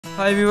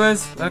Hi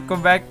viewers,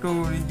 welcome back to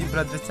Vijay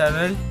Brothers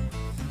channel.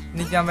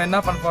 இன்னைக்கு நம்ம என்ன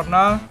பண்ண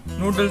போறோம்னா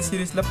நூடுல்ஸ்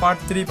சீரிஸ்ல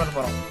பார்ட் 3 பண்ண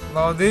போறோம்.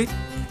 அதாவது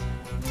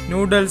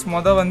நூடுல்ஸ்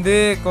வந்து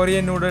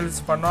கொரியன் நூடுல்ஸ்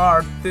பண்ணோம்.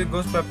 அடுத்து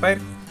கோஸ்ட் பெப்பர்.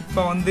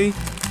 இப்போ வந்து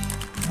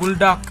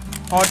bulldog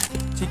hot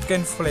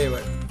chicken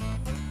flavour.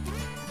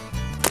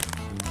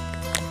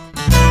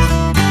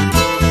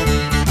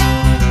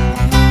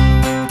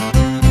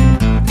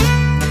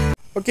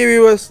 Okay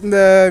viewers,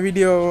 இந்த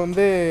வீடியோ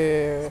வந்து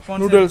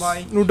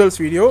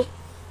நூடுல்ஸ் வீடியோ.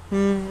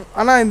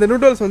 ஆனால் இந்த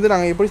நூடுல்ஸ் வந்து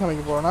நாங்கள் எப்படி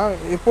சமைக்க போகிறோம்னா,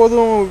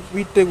 எப்போதும்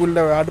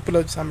வீட்டுக்குள்ள அடுப்பில்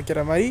வச்சு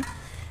சமைக்கிற மாதிரி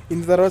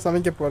இந்த தடவை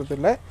சமைக்க போகிறது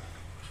இல்லை.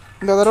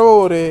 இந்த தடவை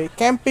ஒரு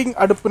கேம்பிங்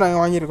அடுப்பு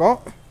நாங்கள் வாங்கியிருக்கோம்.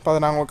 இப்போ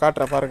அதை நாங்கள்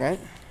காட்டுறேன் பாருங்கள்.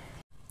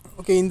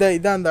 ஓகே,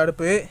 இதான் அந்த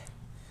அடுப்பு.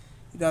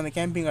 இதான் அந்த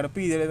கேம்பிங்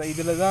அடுப்பு.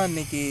 இதில் தான்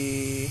இன்றைக்கி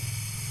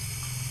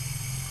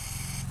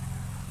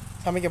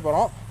சமைக்க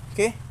போகிறோம்.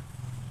 ஓகே,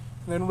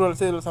 இந்த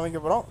நூடுல்ஸு இதில் சமைக்க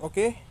போகிறோம்.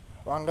 ஓகே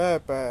வாங்க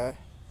இப்போ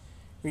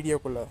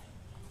வீடியோக்குள்ளே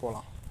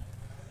போகலாம்.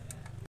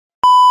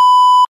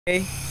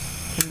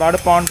 இந்த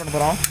அடுப்பு ஆன் பண்ண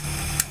போகிறோம்.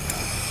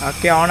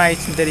 ஓகே, ஆன்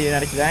ஆயிடுச்சுன்னு தெரியுது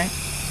நினைக்கிறேன்.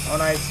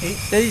 ஆன் ஆயிடுச்சு.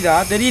 தெரியுதா?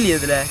 தெரியலையே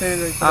இதில்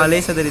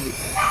லேசாக தெரியுது.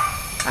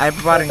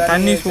 இப்போ பாருங்க,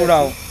 தண்ணி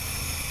சூடாகும்.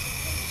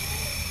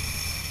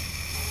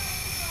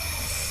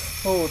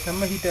 ஓ,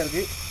 செம்ம ஹீட்டாக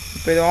இருக்குது.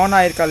 இப்போ இது ஆன்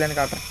ஆயிருக்கா இல்லைன்னு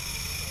காட்டுறேன்.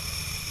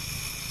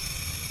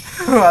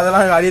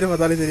 அதெல்லாம் அடியில்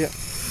பார்த்தாலே தெரியும்.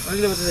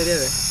 அடியில் பார்த்தா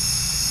தெரியாது,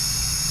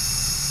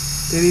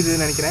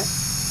 தெரியுதுன்னு நினைக்கிறேன்.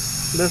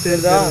 இந்த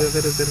தெரியுதா?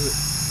 தெரியுது.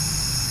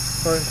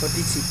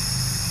 கொட்டிச்சு.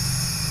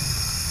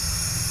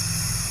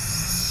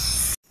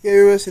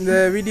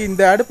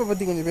 இந்த அடுப்பை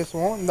பற்றி கொஞ்சம்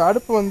பேசுவோம். இந்த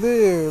அடுப்பு வந்து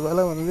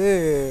விலை வந்து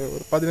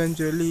ஒரு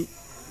 15 வெள்ளி.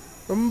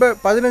 ரொம்ப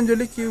 15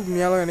 வெள்ளிக்கு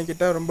மேலே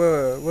நினைக்கிட்டால் ரொம்ப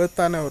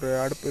ஒர்த்தான ஒரு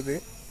அடுப்பு இது.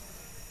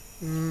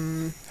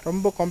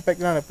 ரொம்ப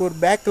காம்பேக்டான அடுப்பு. ஒரு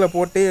பேக்கில்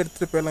போட்டே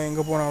எடுத்துகிட்டு போயிடலாம்.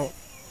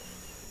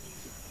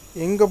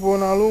 எங்கே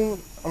போனாலும்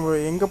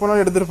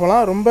எடுத்துகிட்டு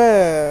போகலாம். ரொம்ப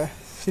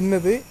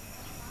சின்னது.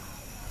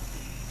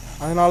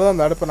 அதனால தான்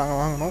அந்த அடுப்பை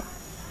நாங்கள் வாங்கினோம்.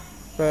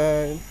 இப்போ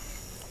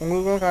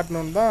உங்களுக்கும்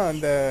காட்டணுன்னு தான்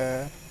அந்த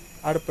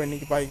அடுப்பை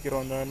இன்றைக்கி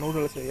பாய்க்கிறோம் அந்த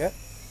நூடுல்ஸ் செய்ய.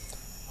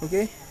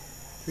 ஓகே,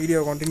 வீடியோ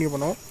கண்டினியூ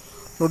பண்ணுவோம்.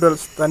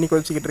 நூடுல்ஸ் தண்ணி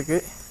கொதிச்சிக்கிட்டு இருக்கு,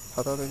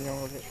 அதாவது தெரியும்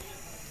உங்களுக்கு.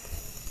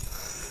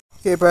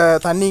 ஓகே, இப்போ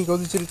தண்ணி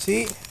கொதிச்சிருச்சு.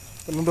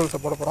 இப்போ நூடுல்ஸை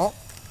போட போகிறோம்.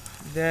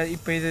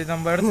 இப்போ இது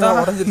நம்ம எடுத்தால்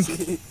உடஞ்சிருச்சு.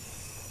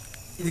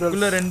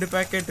 இதுக்குள்ளே 2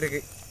 பேக்கெட்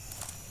இருக்குது.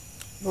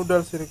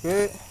 நூடுல்ஸ்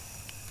இருக்குது.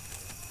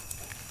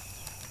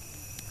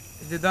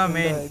 இதுதான்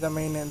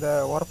மெயின் இந்த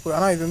உரப்பு.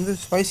 ஆனால் இது வந்து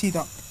ஸ்பைசி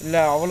தான்.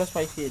 இல்லை, அவ்வளோ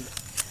ஸ்பைசி இல்லை.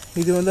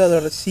 இது வந்து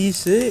அதோட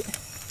சீஸு.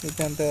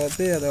 இது அந்த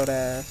இது அதோட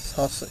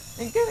சாஸு.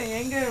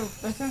 எங்கே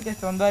ஸ்பெஷல்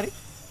கெஸ்ட் வந்தார்,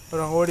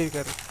 அப்புறம் ஓடி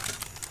இருக்காரு.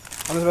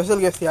 அந்த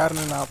ஸ்பெஷல் கெஸ்ட்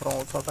யாருன்னு நான் அப்புறம்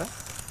சொல்கிறேன்.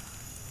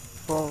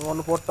 இப்போ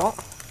 1 போட்டோம்,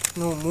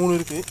 இன்னும் 3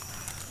 இருக்குது.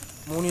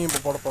 3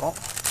 இப்போ போட போகிறோம்.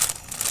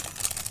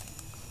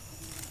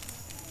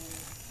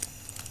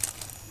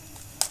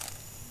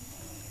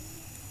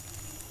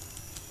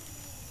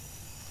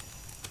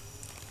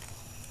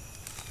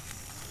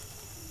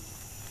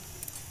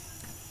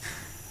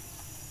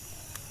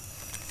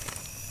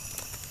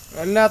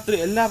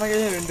 எல்லா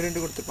வகையிலும் 2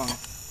 கொடுத்துருப்பாங்க.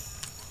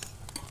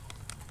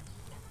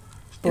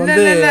 இப்போ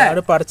வந்து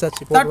அடுப்பு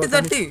அடைச்சாச்சு.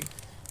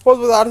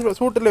 போது அடைச்சி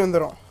சூட்டில்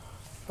வந்துடும்.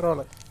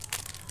 பரவாயில்ல.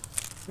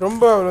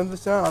 ரொம்ப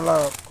வந்துச்சுன்னா நல்லா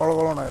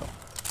கொலன்னு ஆயிரும்.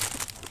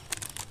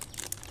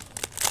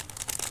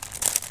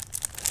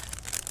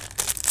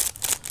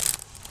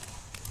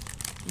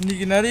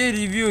 இன்றைக்கி நிறைய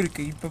ரிவ்யூ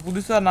இருக்குது. இப்போ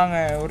புதுசாக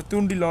நாங்கள் ஒரு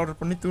தூண்டில் ஆர்டர்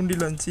பண்ணி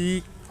தூண்டில் வந்துச்சு.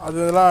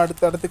 அதெல்லாம்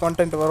அடுத்து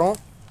கண்டென்ட் வரும்.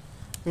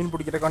 மீன்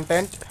பிடிக்கிற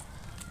கண்டென்ட்.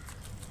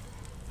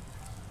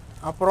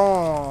 அப்புறம்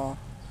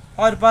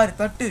பாரு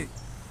தட்டு.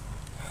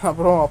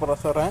 அப்புறம்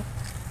சொல்கிறேன்.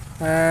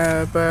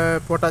 இப்போ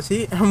போட்டாச்சு.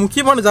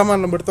 முக்கியமான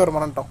ஜாமான் நம்ம எடுத்து வர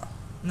மாட்டோம்.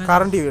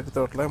 கரண்டி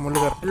எடுத்து வரல,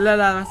 முள்ளுகர். இல்லை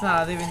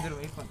அதே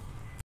வந்துடும்.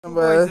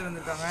 நம்ம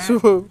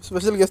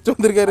ஸ்பெஷல் கெஸ்ட்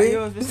வந்திருக்காரு.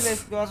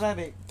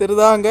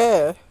 தெரியுதாங்க,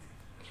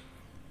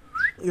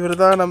 இவர்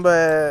தான் நம்ம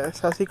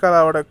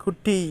சசிகலாவோட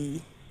குட்டி.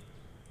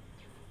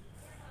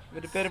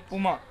 இவர் பேர்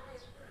பூமா.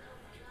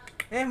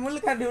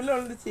 முள்ளுக்காண்டி உள்ள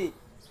விழுந்துச்சு.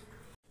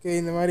 ஓகே,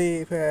 இந்த மாதிரி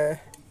இப்போ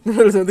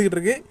நூடுல்ஸ் வந்துக்கிட்டு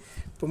இருக்கு.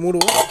 இப்போ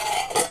மூடுவோம்.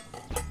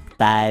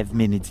 5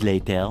 minutes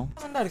later.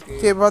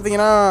 ஓகே,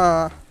 பார்த்தீங்கன்னா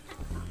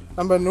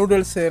நம்ம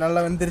நூடுல்ஸ்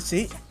நல்லா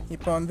வெந்துருச்சு.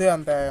 இப்போ வந்து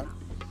அந்த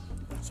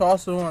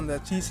சாஸும் அந்த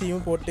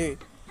சீஸையும் போட்டு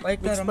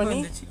மிக்ஸ் பண்ணி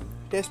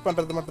டேஸ்ட்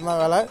பண்ணுறது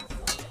மட்டும்தான் வேலை.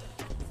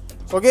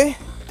 ஓகே,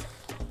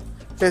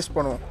 டேஸ்ட்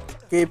பண்ணுவோம்.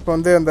 ஓகே, இப்போ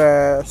வந்து அந்த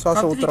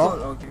சாஸை ஊற்றுறோம்.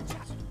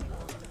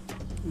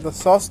 இந்த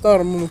சாஸ்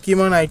தான் ரொம்ப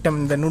முக்கியமான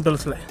ஐட்டம் இந்த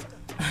நூடுல்ஸில்.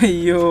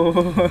 ஐயோ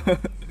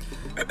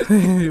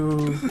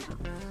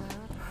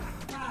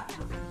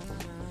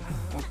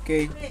ஓகே,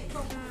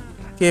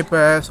 இப்போ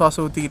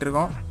சாஸை ஊற்றிக்கிட்டு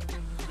இருக்கோம்.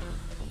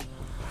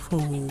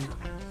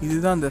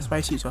 இதுதான் இந்த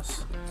ஸ்பைசி சாஸ்.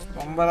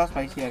 ரொம்ப தான்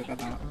ஸ்பைசியாக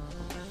இருக்கா.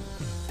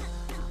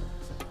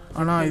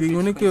 ஆனால் இது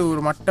இவனுக்கு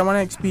ஒரு மட்டமான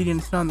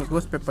எக்ஸ்பீரியன்ஸ்னால் அந்த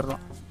கோஸ்ட் பெப்பர்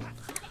தான்.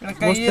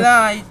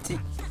 கையெல்லாம் ஆயிடுச்சு.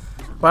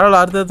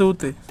 பரவாயில்ல, அடுத்தது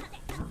ஊற்று.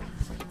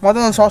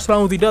 மொதல் அந்த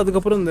சாஸ்லாம் ஊற்றிட்டு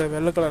அதுக்கப்புறம் இந்த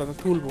வெள்ளை கலர் அந்த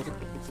தூள் போடும்.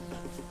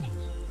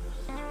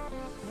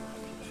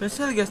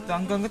 ஸ்பெஷல் கெஸ்ட்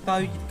அங்கங்கே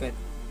தாவிக்கிட்டு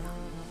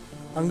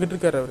அங்கிட்டு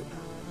இருக்காரு அவர்.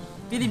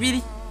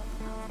 பீரி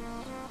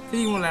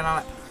சிரிக்க முடியல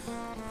என்னால்.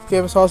 ஓகே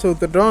இப்போ சாஸ்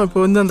ஊற்றிட்டோம். இப்போ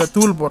வந்து அந்த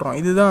தூள் போடுறோம்.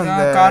 இதுதான்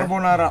அந்த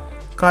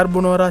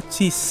கார்போனாரா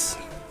சீஸ்.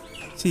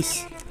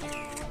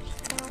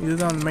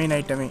 இதுதான் அந்த மெயின்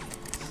ஐட்டமே.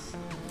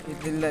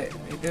 இது இல்லை,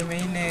 இது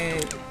மெயின்.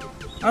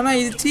 ஆனால்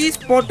இது சீஸ்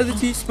போட்டது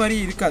சீஸ் மாதிரி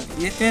இருக்காது.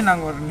 ஏற்கனவே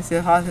நாங்கள் ஒரு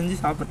செஞ்சு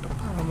சாப்பிட்டோம்.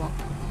 ஆமாம்,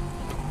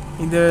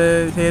 இந்த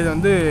செய்யறது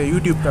வந்து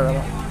யூடியூப்காக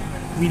தான்,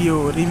 வீடியோ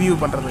ரிவ்யூ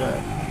பண்ணுறதுக்காக.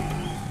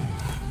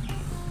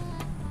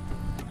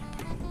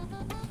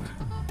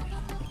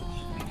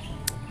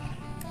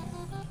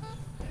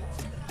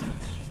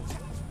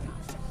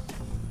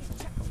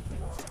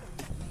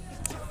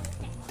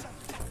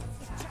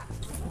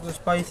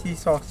 Spicy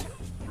sauce.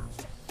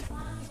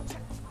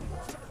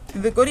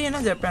 இது கொரியனா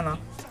ஜப்பானா?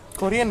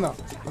 கொரியன் தான்,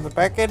 அந்த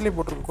பேக்கெட்லேயே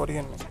போட்டிருக்கு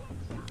கொரியன்.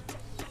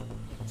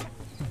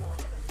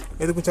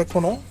 எதுக்கு செக்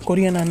பண்ணுவோம்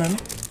கொரியனா என்னன்னு.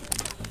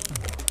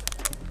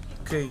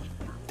 ஓகே,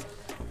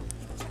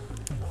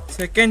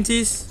 செகண்ட்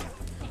சீஸ்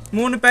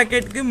 3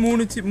 பேக்கெட்டுக்கு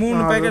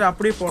 3 பேக்கெட்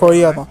அப்படியே போடுறோம்.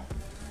 கொரியா தான்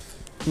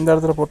இந்த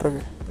இடத்துல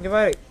போட்டிருக்கு. இங்கே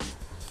பாரு,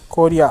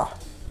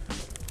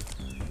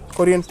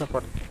 கொரியன்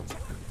சாப்பாடு.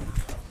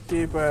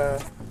 இப்போ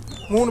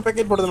 3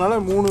 பேக்கெட் போடுறதுனால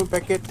 3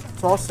 பேக்கெட்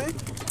சாஸு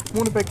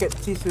 3 பேக்கெட்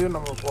சீஸு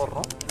நம்ம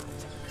போடுறோம்.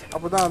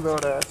 அப்போ தான்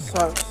அதோட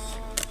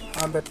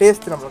அந்த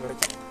டேஸ்ட் நம்மளுக்கு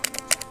கிடைக்கும்.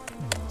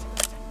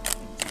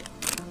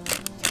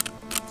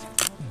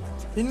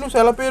 இன்னும்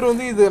சில பேர்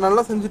வந்து இது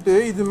நல்லா செஞ்சுட்டு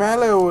இது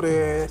மேலே ஒரு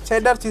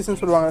செட்டார் சீஸ்ன்னு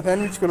சொல்லுவாங்க,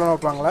 சாண்ட்விச்குள்ளே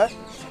வைப்பாங்களே,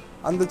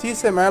 அந்த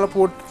சீஸை மேலே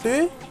போட்டு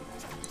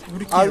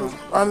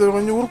அது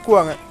கொஞ்சம்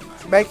உருக்குவாங்க.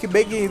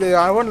 பேக்கிங் இது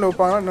அவனில்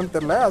வைப்பாங்கன்னா என்னன்னு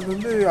தெரில. அது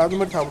வந்து அது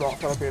மாதிரி சாப்பிடுவாங்க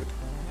சில பேர்.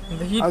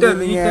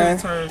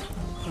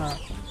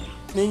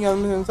 நீங்கள் அது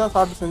மாதிரி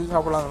செஞ்சால் செஞ்சு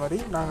சாப்பிடலாம். அந்த மாதிரி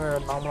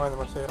நாங்கள் நார்மலாக இது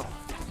மாதிரி செய்கிறோம்.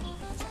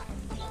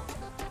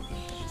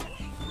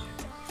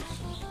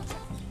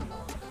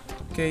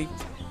 ஓகே,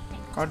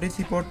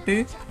 கடைசி போட்டு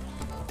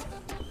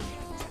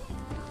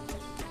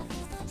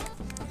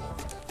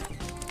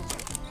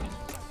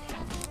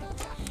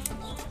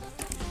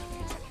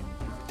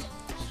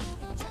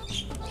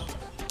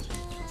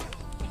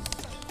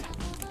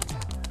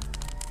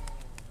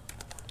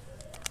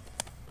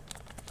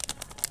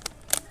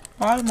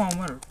பால்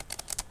மாமர்.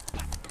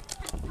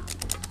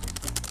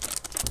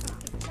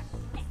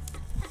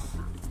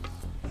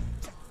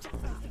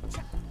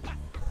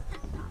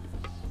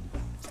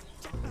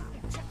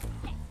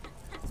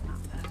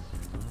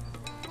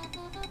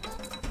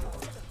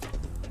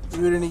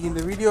 இவர் இன்னைக்கு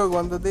இந்த வீடியோவுக்கு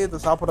வந்ததே இதை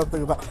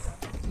சாப்பிட்றதுக்கு தான்.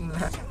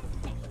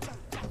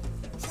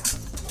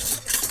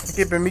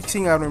 ஓகே, இப்போ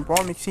மிக்சிங்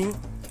ஆரம்பிப்போம். மிக்சிங்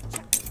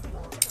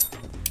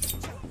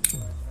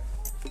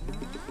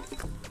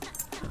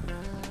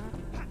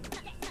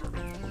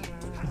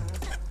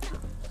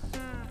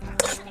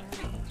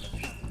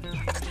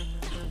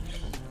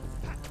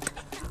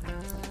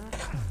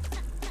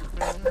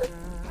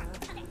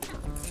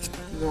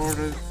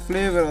இதோட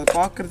ஃப்ளேவர் அதை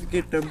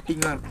பார்க்குறதுக்கே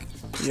டெம்ப்டிங்காக இருக்குது.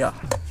 யா,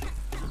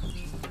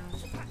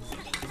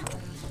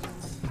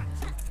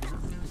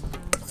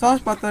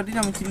 சாஸ் பார்த்தாட்டி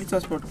நம்ம சில்லி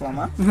சாஸ்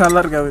போட்டுக்கலாமா?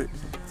 நல்லா இருக்காது,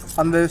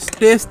 அந்த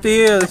டேஸ்ட்டே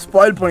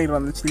ஸ்பாயில்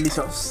பண்ணிடுவோம் அந்த சில்லி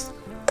சாஸ்.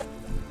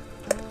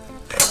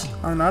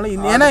 அதனால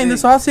ஏன்னா இந்த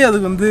சாஸே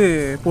அதுக்கு வந்து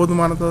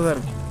போதுமானதாக தான்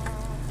இருக்குது.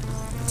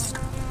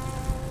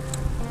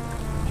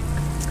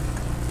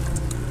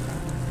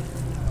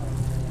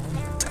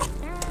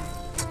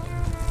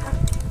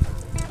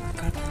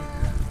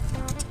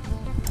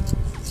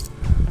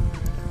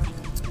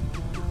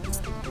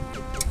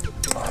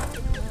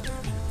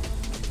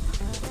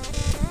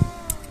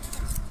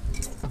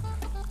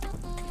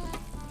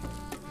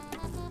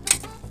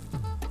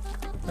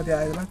 அது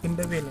அதெல்லாம்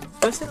கிண்டவே இல்லை.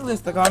 ஸ்பெஷல்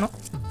கெஸ்ட்டை காணும்.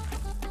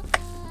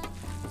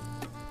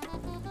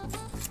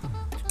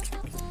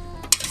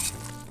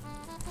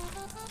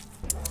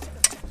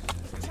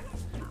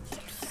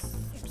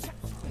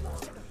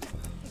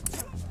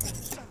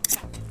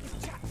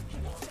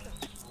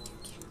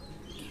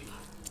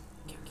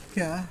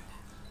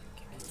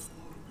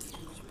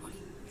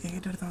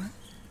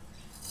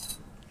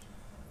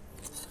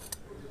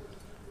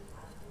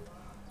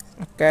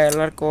 ஓகே,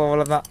 எல்லாருக்கும்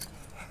அவ்வளோதான்.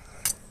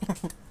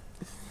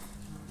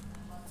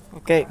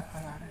 ஓகே,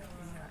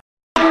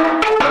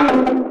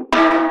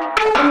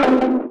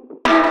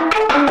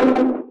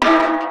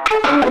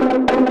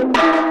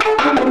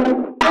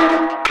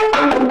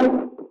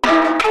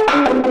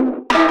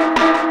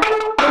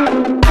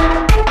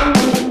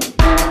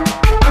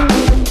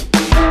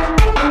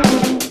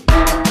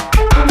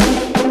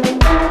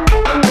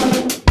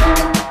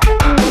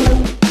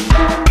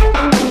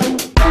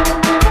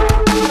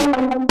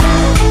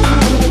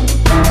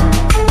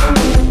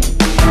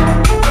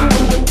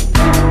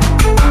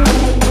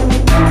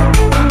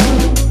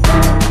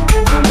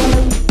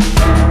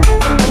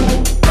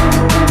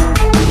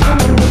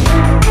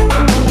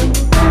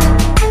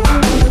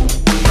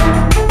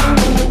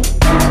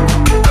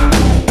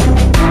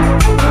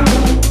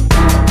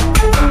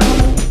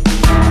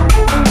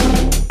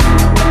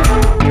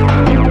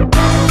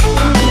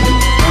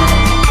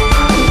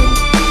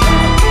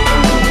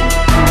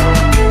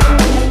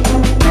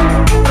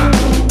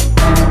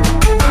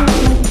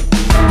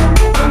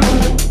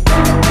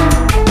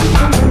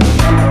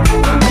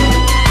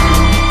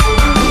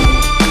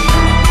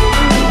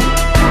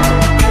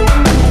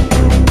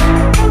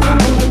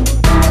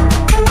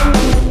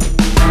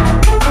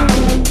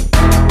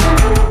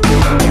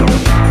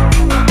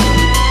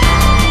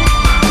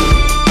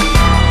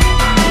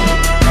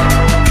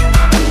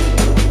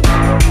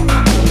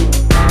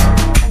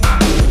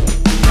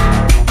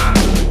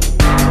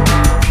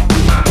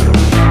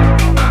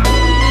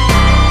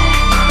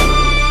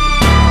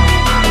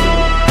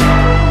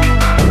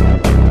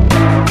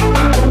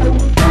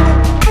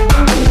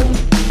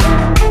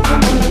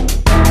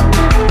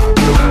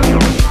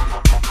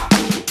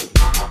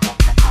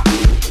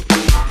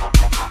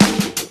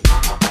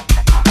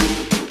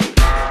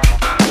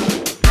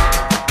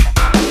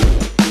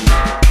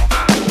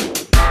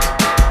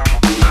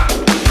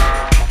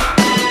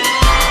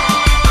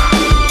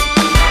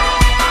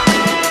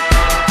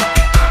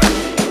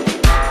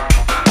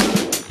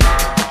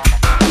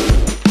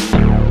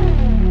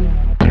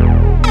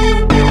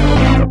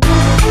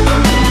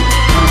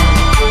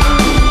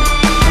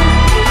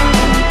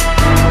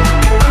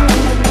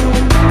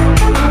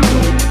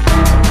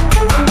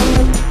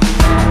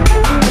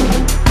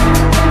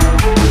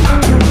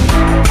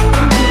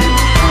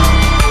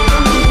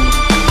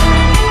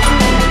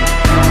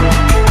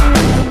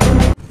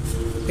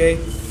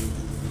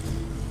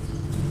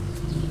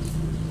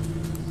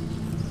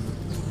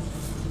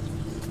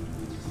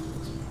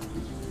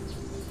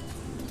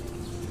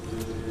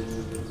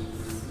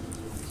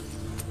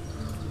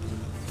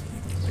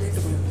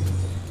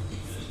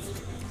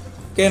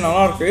 ஓகே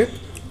நல்லா இருக்கு,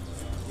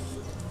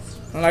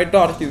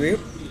 லைட்டாக அரைக்குது.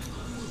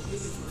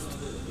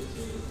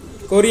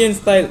 கொரியன்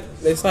ஸ்டைல்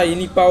லேசாக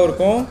இனிப்பாகவும்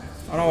இருக்கும்,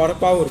 ஆனால்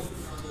உரப்பாகவும் இருக்கும்.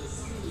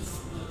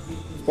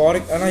 இப்போ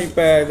ஆனால்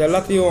இப்போ இது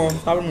எல்லாத்தையும்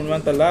சாப்பிட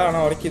முடியுமான்னு தெரில,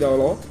 ஆனால் உரைக்குது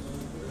அவ்வளோ.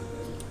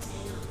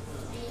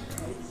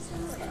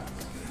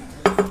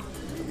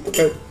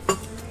 ஓகே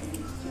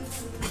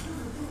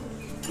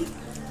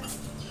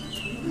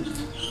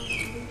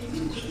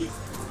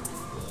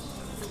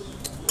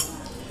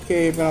ஓகே,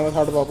 இப்போ நம்ம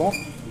சாப்பிட்டு பார்ப்போம்.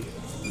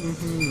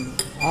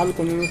 ஆள்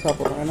கொஞ்சம்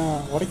சாப்பிட்றோம், ஏன்னா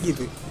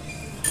உரைக்கிது.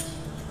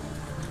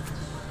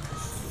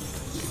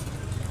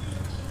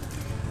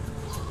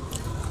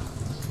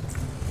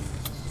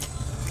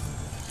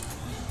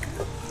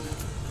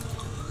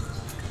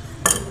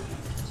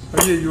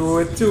 ஐயோ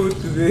வச்சு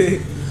ஊற்றுது.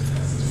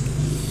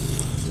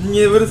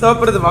 நீங்கள் இவர்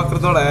சாப்பிட்றது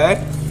பார்க்குறதோட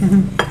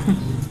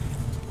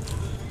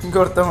இங்கே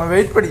ஒருத்தவங்க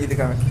வெயிட் பண்ணிக்கிட்டு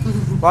இருக்காங்க.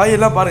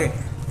 வாயெல்லாம் பாருங்க.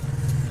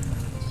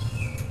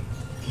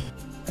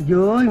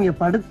 ஐயோ, இங்க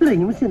படுத்துற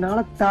நிமிஷம் நாள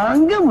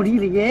தாங்க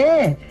முடியலையே.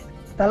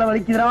 தலை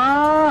வலிக்குதுடா,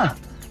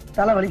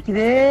 தலை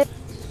வலிக்குதே.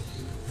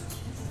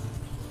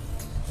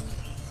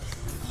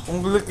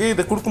 உங்களுக்கு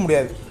இதை கொடுக்க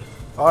முடியாது,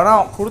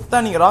 ஆனால்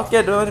கொடுத்தா நீங்கள்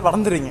ராக்கெட் மாதிரி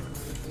பறந்துடுவீங்க.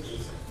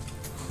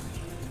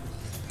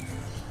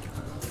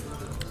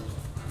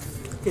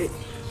 ஓகே,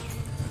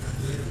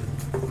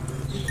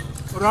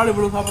 ஒரு ஆள்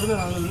இவ்வளோ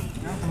சாப்பிட்றது நல்லது.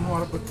 நம்ம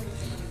வரப்பு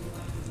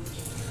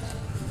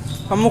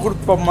நம்ம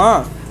கொடுப்போம்மா,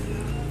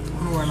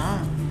 ஒன்றும் வேணாம்.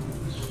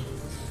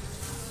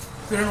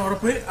 வேணும்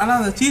உரப்பு, ஆனால்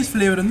அந்த சீஸ்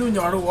ஃப்ளேவர் வந்து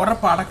கொஞ்சம்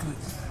உரப்பு அடக்குது.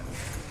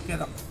 ஓகே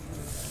தான்,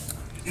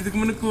 இதுக்கு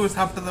முன்னுக்கு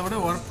சாப்பிட்டதை விட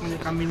உரப்பு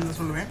கொஞ்சம் கம்மின்னு தான்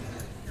சொல்லுவேன்.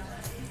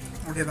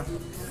 ஓகே தான்,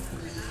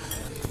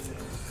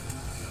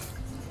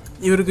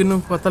 இவருக்கு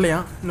இன்னும் பத்தலையா,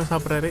 இன்னும்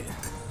சாப்பிட்றாரு.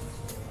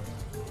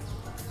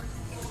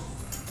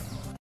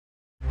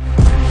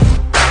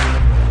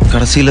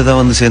 கடைசியில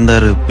தான் வந்து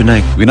சேர்ந்தாரு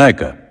விநாயக்.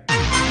 விநாயக்கா?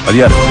 அது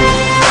யாரு?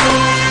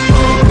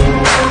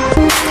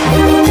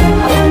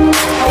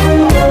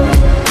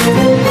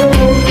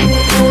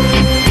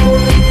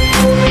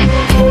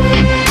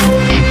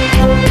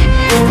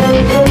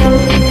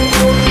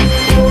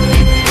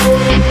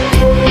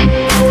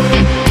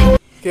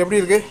 எப்படி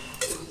இருக்கு?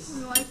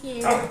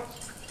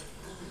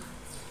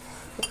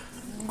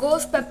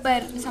 கோஸ்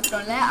பெப்பர்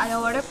சாப்பிட்டோம்ல,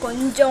 அதோட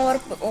கொஞ்சம்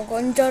உரப்பு,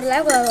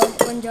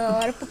 கொஞ்சம்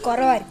உரப்பு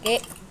குறவா இருக்கு.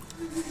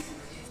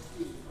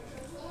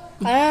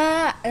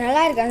 ஆனால்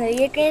நல்லா இருக்கு. அந்த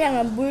ஏற்கனவே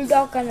நாங்கள்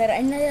புல்டாக் அந்த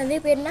என்னது அதே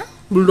பேர்னா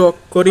புல்டாக்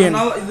கொரியன்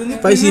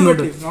ஸ்பைசி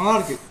நூடுல் நல்லா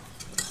இருக்கு.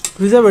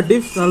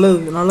 ப்ரிசர்வேட்டிவ்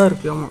நல்லது, நல்லா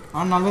இருக்கு.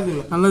 ஆமாம், நல்லது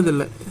இல்லை, நல்லது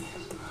இல்லை.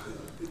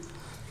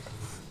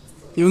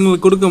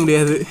 இவங்களுக்கு கொடுக்க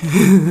முடியாது.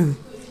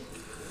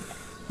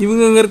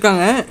 இவங்க இங்கே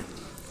இருக்காங்க,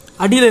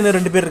 அடியில் இன்னும்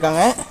 2 பேர்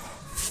இருக்காங்க,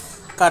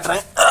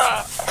 காட்டுறேன்.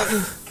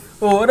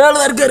 ஒரு ஆள்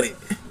தான் இருக்காரு,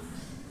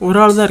 ஒரு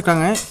ஆள் தான்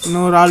இருக்காங்க,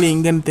 இன்னொரு ஆள்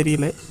எங்கன்னு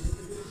தெரியல.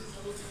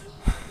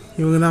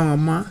 இவங்க தான் அவங்க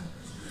அம்மா,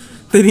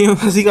 தெரியும்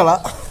சசிகலா.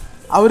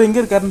 அவர்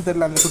எங்கே இருக்காருன்னு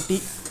தெரியல, அந்த குட்டி.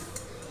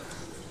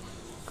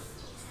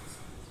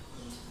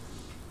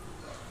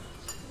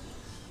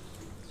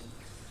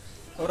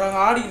 ஒரு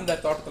அங்கே ஆடி இந்த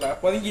தோட்டத்தில்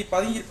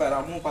பதுங்கிருப்பாரு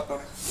அம்மா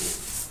பார்த்தோம்.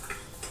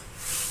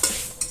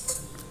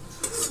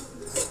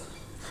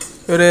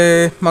 ஒரு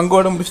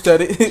மங்கோட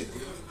முடிச்சிட்டாரு,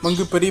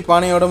 மங்கு பெரிய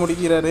பானையோட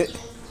முடிக்கிறாரு.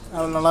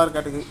 அது நல்லா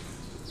இருக்காட்டுக்கு.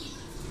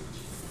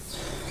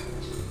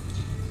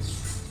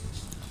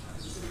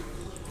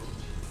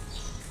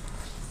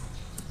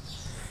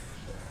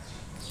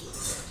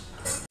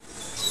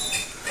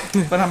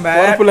 இப்போ நம்ம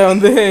உரப்புல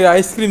வந்து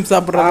ஐஸ்கிரீம்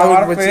சாப்பிட்ற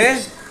அளவுக்கு போச்சு.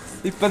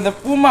 இப்போ இந்த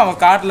பூமா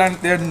அவன்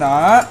காட்டலான்னு தேடினா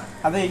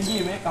அதை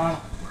எங்கேயுமே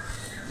காணும்.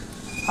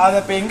 அதை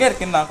இப்போ எங்கே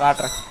இருக்குன்னு நான்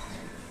காட்டுறேன்.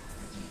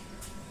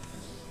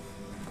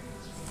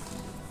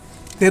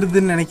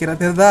 தெரிதுன்னு நினைக்கிறேன்.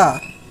 தெரிதா?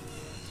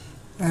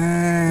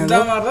 இந்த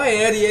மாதிரி தான்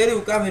ஏறி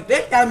உட்காந்துட்டு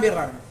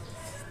கிளம்பிடுறாங்க.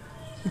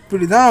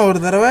 இப்படி தான் ஒரு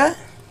தடவை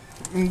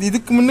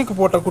இதுக்கு முன்னுக்கு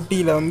போட்ட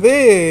குட்டியில் வந்து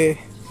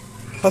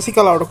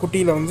சசிகலாவோட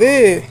குட்டியில் வந்து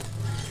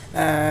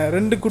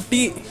 2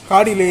 குட்டி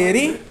காடியில்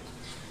ஏறி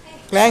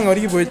கிளாங்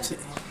வரைக்கும் போயிடுச்சு.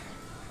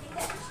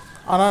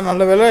 ஆனால்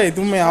நல்ல வேலை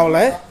எதுவுமே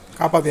ஆகலை,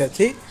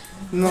 காப்பாற்றியாச்சு.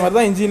 இந்த மாதிரி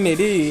தான் இன்ஜின்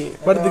ஏறி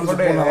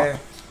படுத்துக்கிட்டு போனோம்.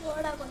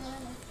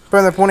 இப்போ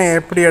அந்த பூனையை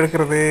எப்படி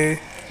எடுக்கிறது?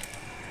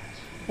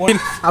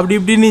 அப்படி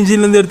இப்படின்னு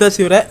இன்ஜின்லேருந்து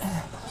எடுத்தாச்சு.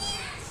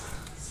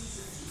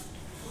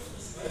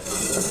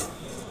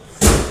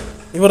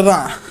 இவர்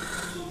தான்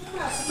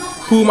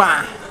பூமா.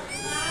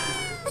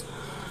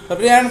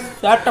 அப்படியே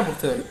ஷார்ட்டாக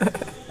பிடிச்சது.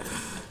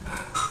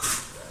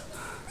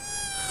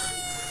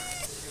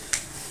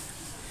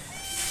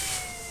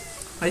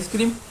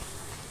 ஐஸ்கிரீம்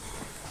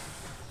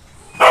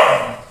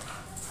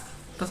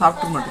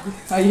சாப்பிட்டு மாட்டேங்குது.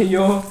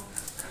 ஐயோ,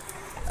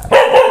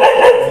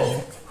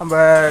 நம்ம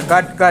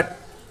காட்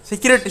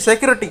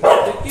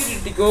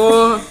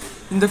செக்யூரிட்டிக்கும்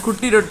இந்த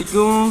குட்டி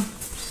ரொட்டிக்கும்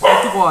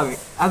ஒத்து போகாது.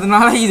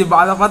 அதனால இது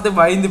அதை பார்த்து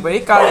பயந்து போய்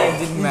காலை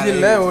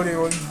இன்ஜினில் ஓடி.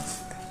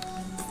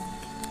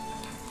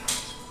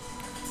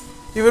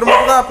 இவர்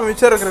மட்டும் தான் அப்போ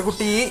மிச்சம் இருக்கிற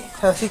குட்டி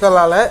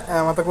சசிகலாவில்.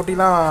 மற்ற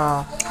குட்டிலாம்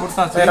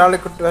கொடுத்தாச்சு, வேற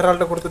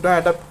ஆள்கிட்ட கொடுத்துட்டோம்,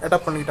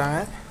 அடாப்ட் பண்ணிக்கிட்டாங்க.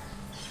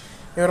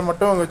 இவர்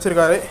மட்டும் அவங்க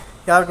வச்சுருக்காரு.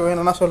 யாருக்கு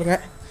வேணும்னா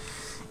சொல்லுங்கள்,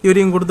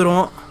 இவரையும்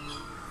கொடுத்துருவோம்.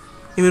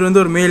 இவர்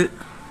வந்து ஒரு மேல்.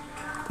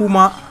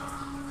 பூமா.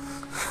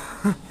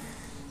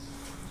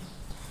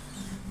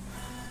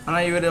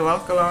 ஆனால் இவர்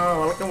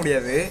வளர்க்க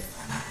முடியாது.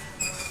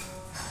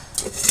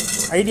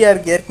 ஐடியா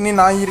இருக்குது, ஏற்கனவே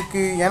நாய்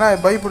இருக்குது. ஏன்னா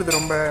பயப்படுது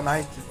ரொம்ப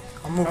நாய்க்கு.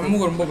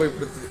 அம்முக்கு ரொம்ப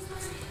பயப்படுது.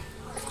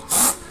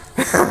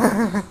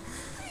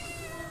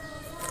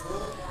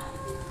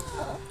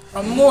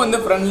 அம்மு வந்து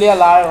ஃப்ரெண்ட்லியாக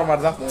விளாடுற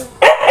மாதிரி தான்.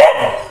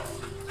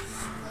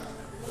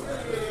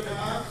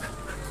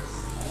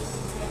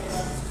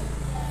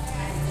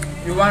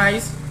 You want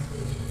ice?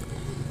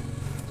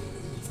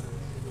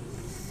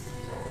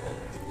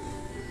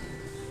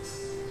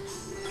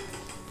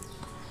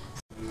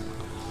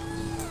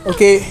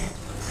 ஓகே,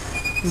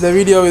 இந்த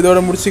வீடியோ இதோட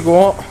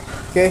முடிச்சுக்குவோம்.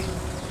 ஓகே,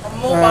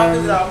 அம்மு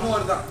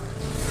வருதான்.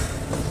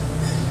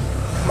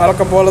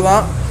 வழக்கம் போல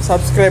தான்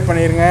சப்ஸ்கிரைப்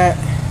பண்ணிடுங்க,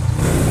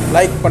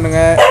 லைக்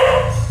பண்ணுங்கள்,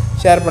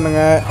 ஷேர்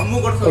பண்ணுங்கள்.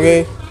 ஓகே,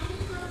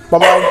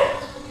 பாய்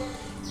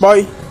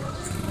பாய்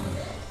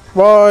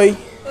பாய்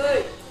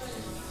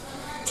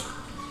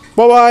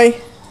பாய்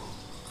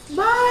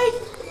பாய்.